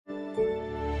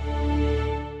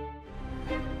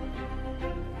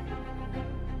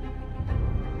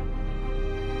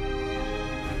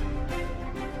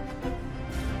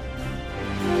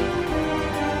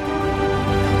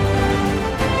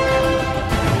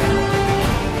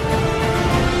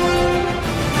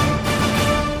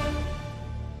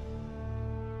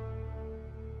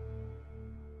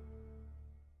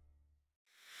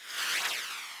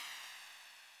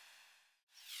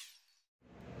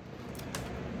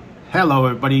Hello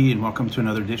everybody and welcome to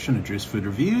another edition of Drew's Food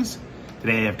Reviews.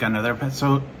 Today I've got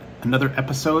another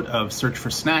episode of Search for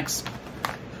Snacks.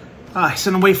 I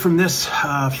sent away from this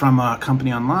from a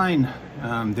company online.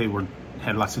 They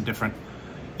had lots of different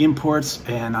imports,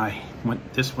 and I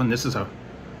went this one. This is a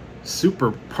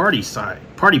super party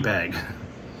bag.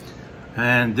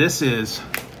 And this is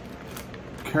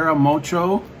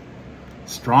Karamocho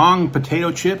strong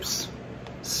potato chips,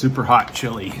 super hot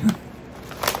chili.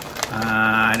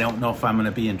 I don't know if I'm going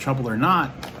to be in trouble or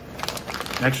not.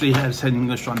 It actually has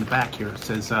English on the back here. It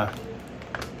says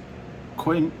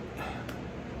Koi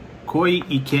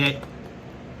Ikea,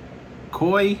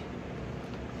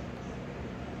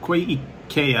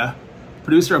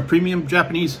 producer of premium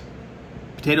Japanese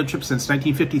potato chips since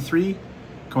 1953.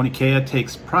 Koi Ikea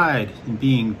takes pride in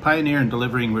being pioneer in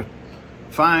delivering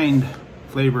refined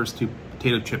flavors to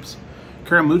potato chips.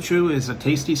 Karamocho is a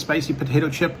tasty, spicy potato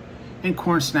chip and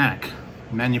corn snack.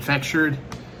 Manufactured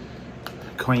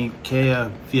Koi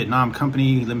Ikea Vietnam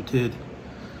Company Limited.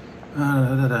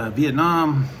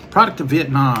 Vietnam. Product of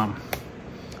Vietnam.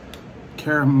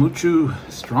 Karamocho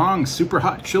strong, super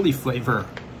hot chili flavor.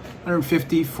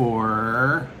 150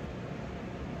 for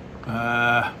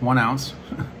 1 ounce.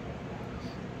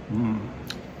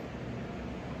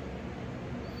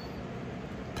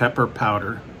 Pepper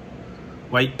powder.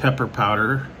 White pepper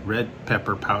powder. Red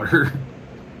pepper powder.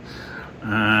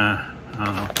 I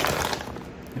don't know.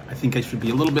 I think I should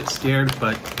be a little bit scared,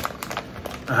 but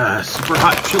super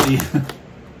hot chili.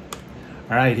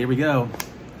 All right, here we go.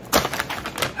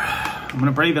 I'm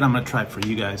gonna brave it. I'm gonna try it for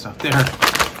you guys out there.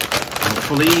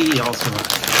 Hopefully, also,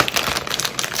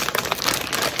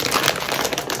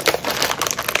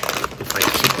 if I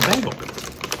can get the bag open.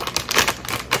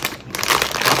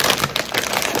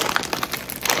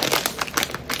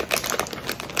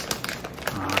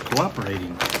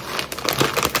 Cooperating.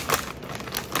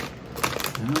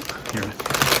 Here.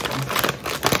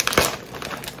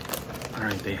 All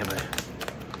right, they had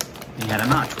a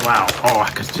notch. Wow. Oh, I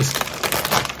could just.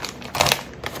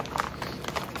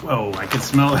 Whoa, I could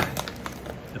smell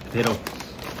the potato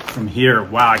from here.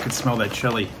 Wow, I could smell that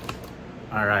chili.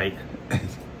 All right.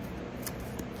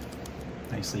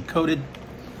 Nicely coated.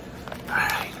 All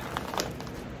right.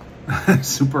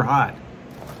 Super hot.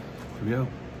 Here we go.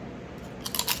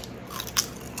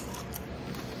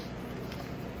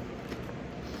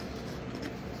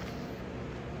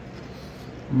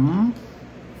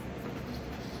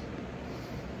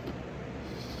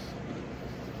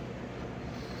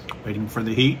 Waiting for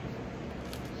the heat.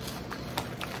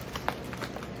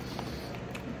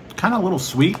 Kind of a little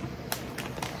sweet.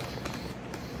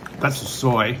 That's the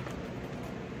soy.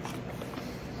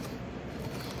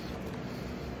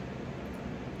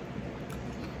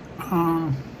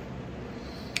 A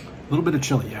little bit of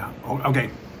chili, yeah. Oh, okay.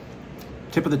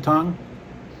 Tip of the tongue.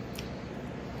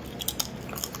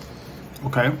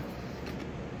 Okay.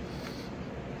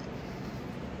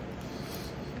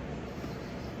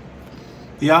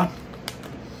 Yeah,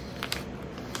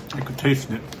 I could taste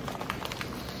it.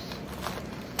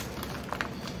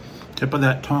 Tip of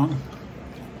that tongue.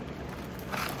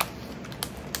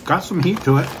 Got some heat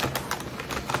to it.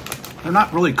 They're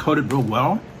not really coated real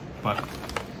well, but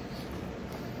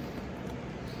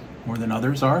more than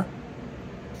others are.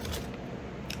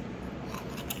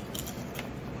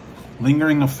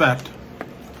 Lingering effect.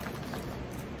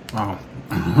 Wow.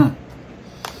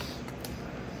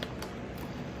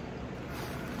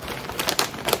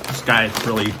 This guy is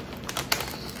really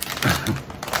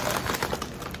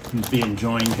he's be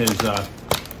enjoying his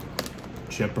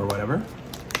chip or whatever.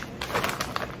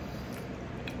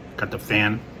 Got the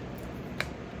fan.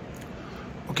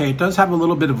 Okay, it does have a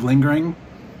little bit of lingering.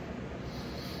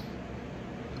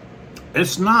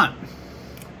 It's not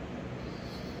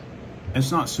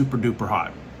super duper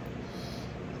hot.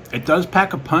 It does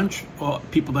pack a punch. Well,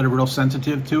 people that are real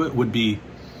sensitive to it would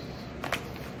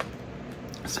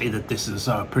say that this is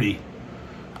pretty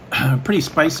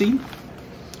spicy. It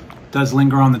does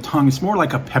linger on the tongue. It's more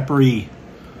like a peppery,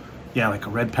 yeah, like a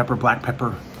red pepper, black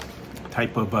pepper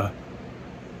type of a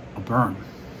burn.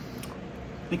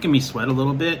 Making me sweat a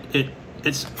little bit.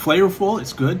 It's flavorful.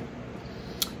 It's good.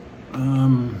 I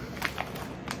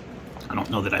don't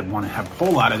know that I want to have a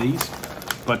whole lot of these,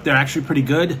 but they're actually pretty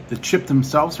good. The chip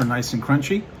themselves are nice and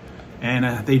crunchy,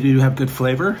 and they do have good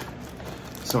flavor.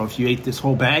 So if you ate this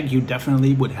whole bag, you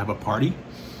definitely would have a party.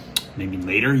 Maybe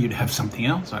later you'd have something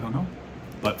else, I don't know.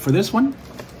 But for this one,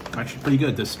 actually pretty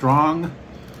good. The strong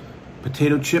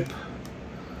potato chip,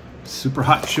 super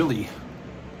hot chili.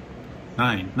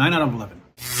 9 out of 11.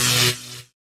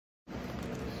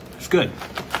 It's good.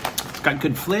 It's got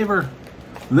good flavor,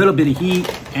 a little bit of heat,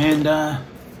 and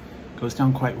Goes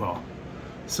down quite well.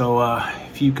 So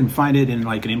if you can find it in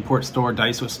like an import store,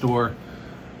 Daiso store,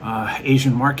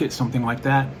 Asian market, something like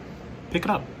that, pick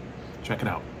it up, check it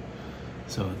out.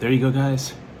 So there you go,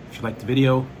 guys. If you liked the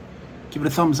video, give it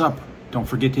a thumbs up. Don't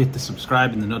forget to hit the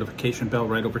subscribe and the notification bell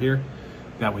right over here.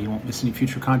 That way you won't miss any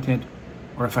future content,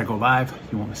 or if I go live,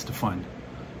 you won't miss the fun.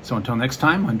 So until next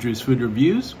time on Drew's Food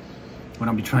Reviews, when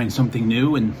I'll be trying something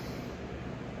new and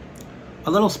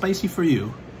a little spicy for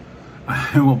you,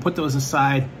 and we'll put those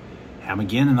aside, have them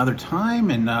again another time,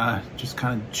 and just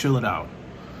kind of chill it out.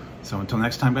 So until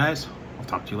next time, guys, I'll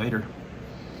talk to you later.